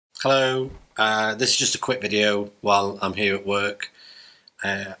Hello, this is just a quick video while I'm here at work.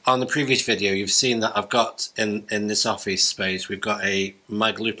 On the previous video you've seen that I've got in this office space we've got a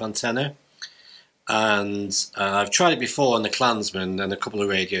Magloop antenna, and I've tried it before on the Clansman and a couple of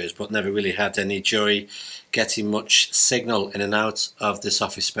radios but never really had any joy getting much signal in and out of this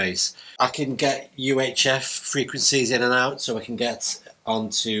office space. I can get UHF frequencies in and out, so I can get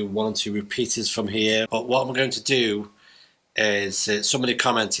onto 1 or 2 repeaters from here, but what I'm going to do is somebody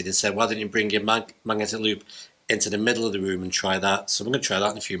commented and said, why don't you bring your magnetic loop into the middle of the room and try that. So I'm going to try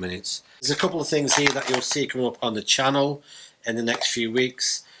that in a few minutes. There's a couple of things here that you'll see coming up on the channel in the next few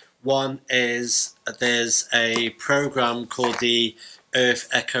weeks. One is there's a program called the Earth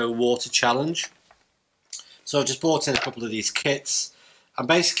Echo Water Challenge. So I've just bought in a couple of these kits, and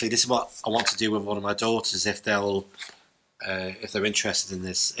basically this is what I want to do with one of my daughters if they're interested in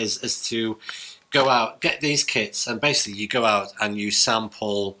this, is to go out, get these kits, and basically you go out and you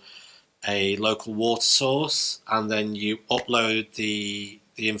sample a local water source, and then you upload the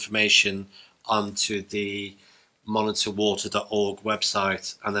information onto the monitorwater.org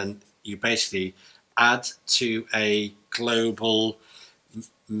website, and then you basically add to a global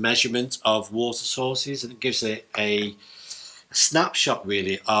measurement of water sources, and it gives it a snapshot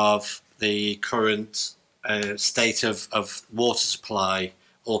really of the current state of water supply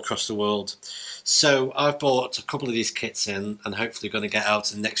all across the world. So I've bought a couple of these kits in, and hopefully going to get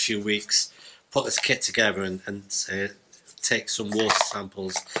out in the next few weeks, put this kit together and take some water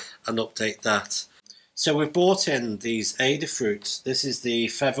samples and update that. So we've bought in these Adafruit. This is the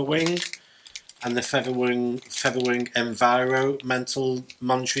Featherwing and the Featherwing environmental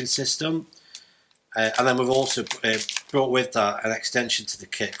monitoring system, and then we've also brought with that an extension to the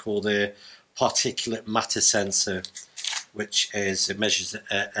kit called the particulate matter sensor, which it measures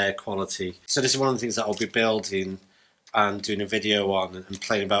air quality. So this is one of the things that I'll be building and doing a video on, and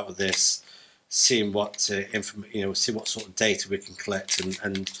playing about with this, seeing what see what sort of data we can collect,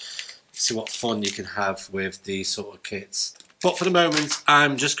 and see what fun you can have with these sort of kits. But for the moment,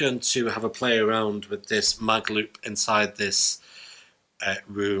 I'm just going to have a play around with this Magloop inside this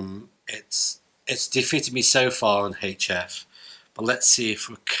room. It's defeated me so far on HF, but let's see if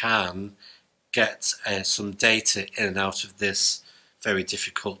we can get some data in and out of this very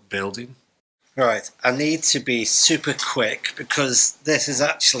difficult building. Right, I need to be super quick because this is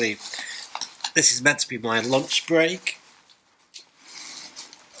meant to be my lunch break,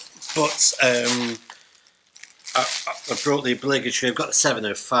 but I brought the obligatory. I've got the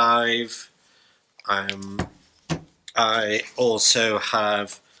 705. I also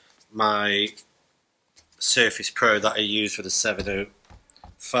have my Surface Pro that I use for the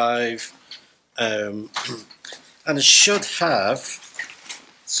 705. And I should have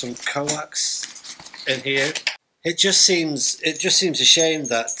some coax in here. It just seems a shame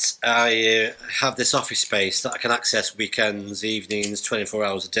that I have this office space that I can access weekends, evenings, 24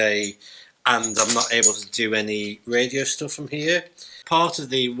 hours a day, and I'm not able to do any radio stuff from here. Part of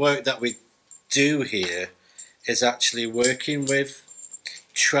the work that we do here is actually working with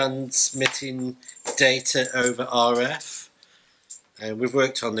transmitting data over RF. And we've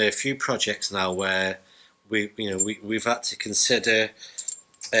worked on a few projects now where we've had to consider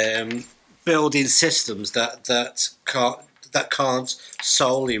building systems that can't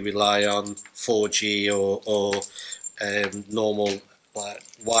solely rely on 4G or normal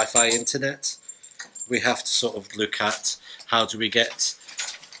Wi-Fi internet. We have to sort of look at how do we get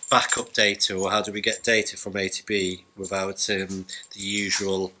backup data, or how do we get data from A to B without the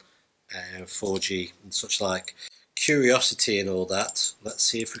usual 4G and such like. Curiosity and all that. Let's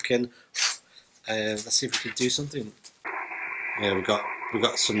see if we can do something. Yeah, we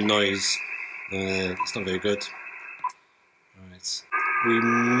got some noise. It's not very good. Alright. We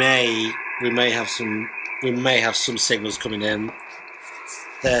may have some signals coming in.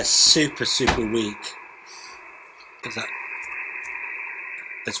 They're super weak. Is that?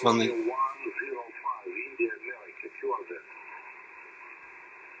 It's one that.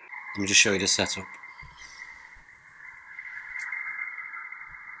 Let me just show you the setup.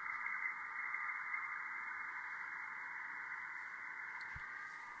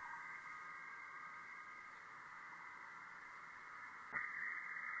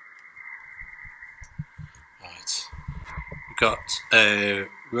 Right, we've got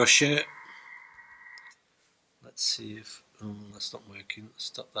Russia. Let's see if that's not working.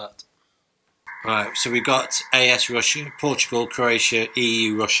 Stop that. Right, so we've got AS Russia, Portugal, Croatia,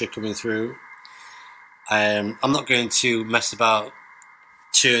 EU Russia coming through. I'm not going to mess about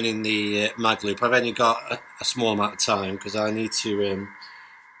turning the Magloop. I've only got a small amount of time because I need to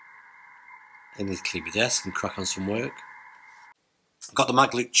clean my desk and crack on some work. I've got the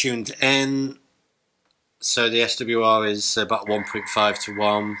mag loop tuned in, so the SWR is about 1.5 to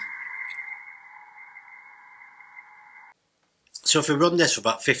 1. So if we run this for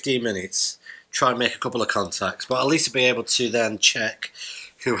about 15 minutes, try and make a couple of contacts, but at least I'll be able to then check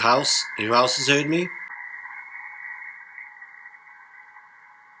who else has heard me.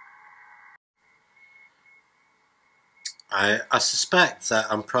 I suspect that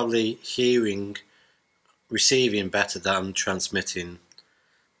I'm probably receiving better than transmitting.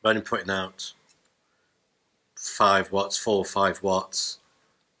 I'm only putting out 5 watts, 4 or 5 watts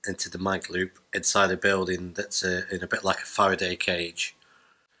into the mag loop inside a building that's in a bit like a Faraday cage.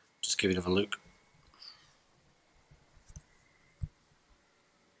 Just give it another look.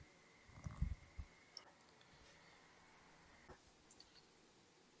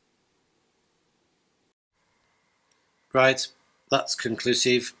 Right, that's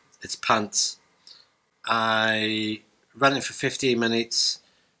conclusive. It's pants. I ran it for 15 minutes.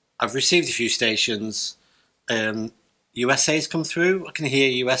 I've received a few stations. USA's come through. I can hear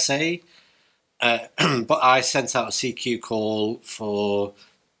USA. But I sent out a CQ call for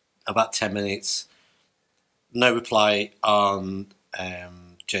about 10 minutes. No reply on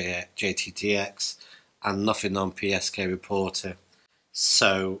JTTX and nothing on PSK Reporter.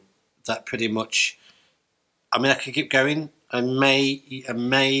 So that pretty much, I mean, I could keep going. I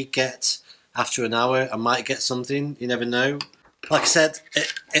may get, after an hour, I might get something. You never know. Like I said,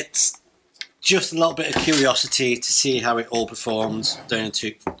 it's just a little bit of curiosity to see how it all performs. It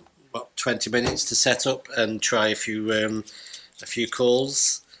took about 20 minutes to set up and try a few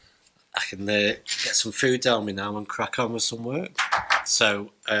calls. I can get some food down me now and crack on with some work.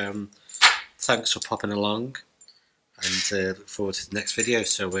 So thanks for popping along, and look forward to the next video.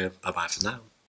 So bye bye for now.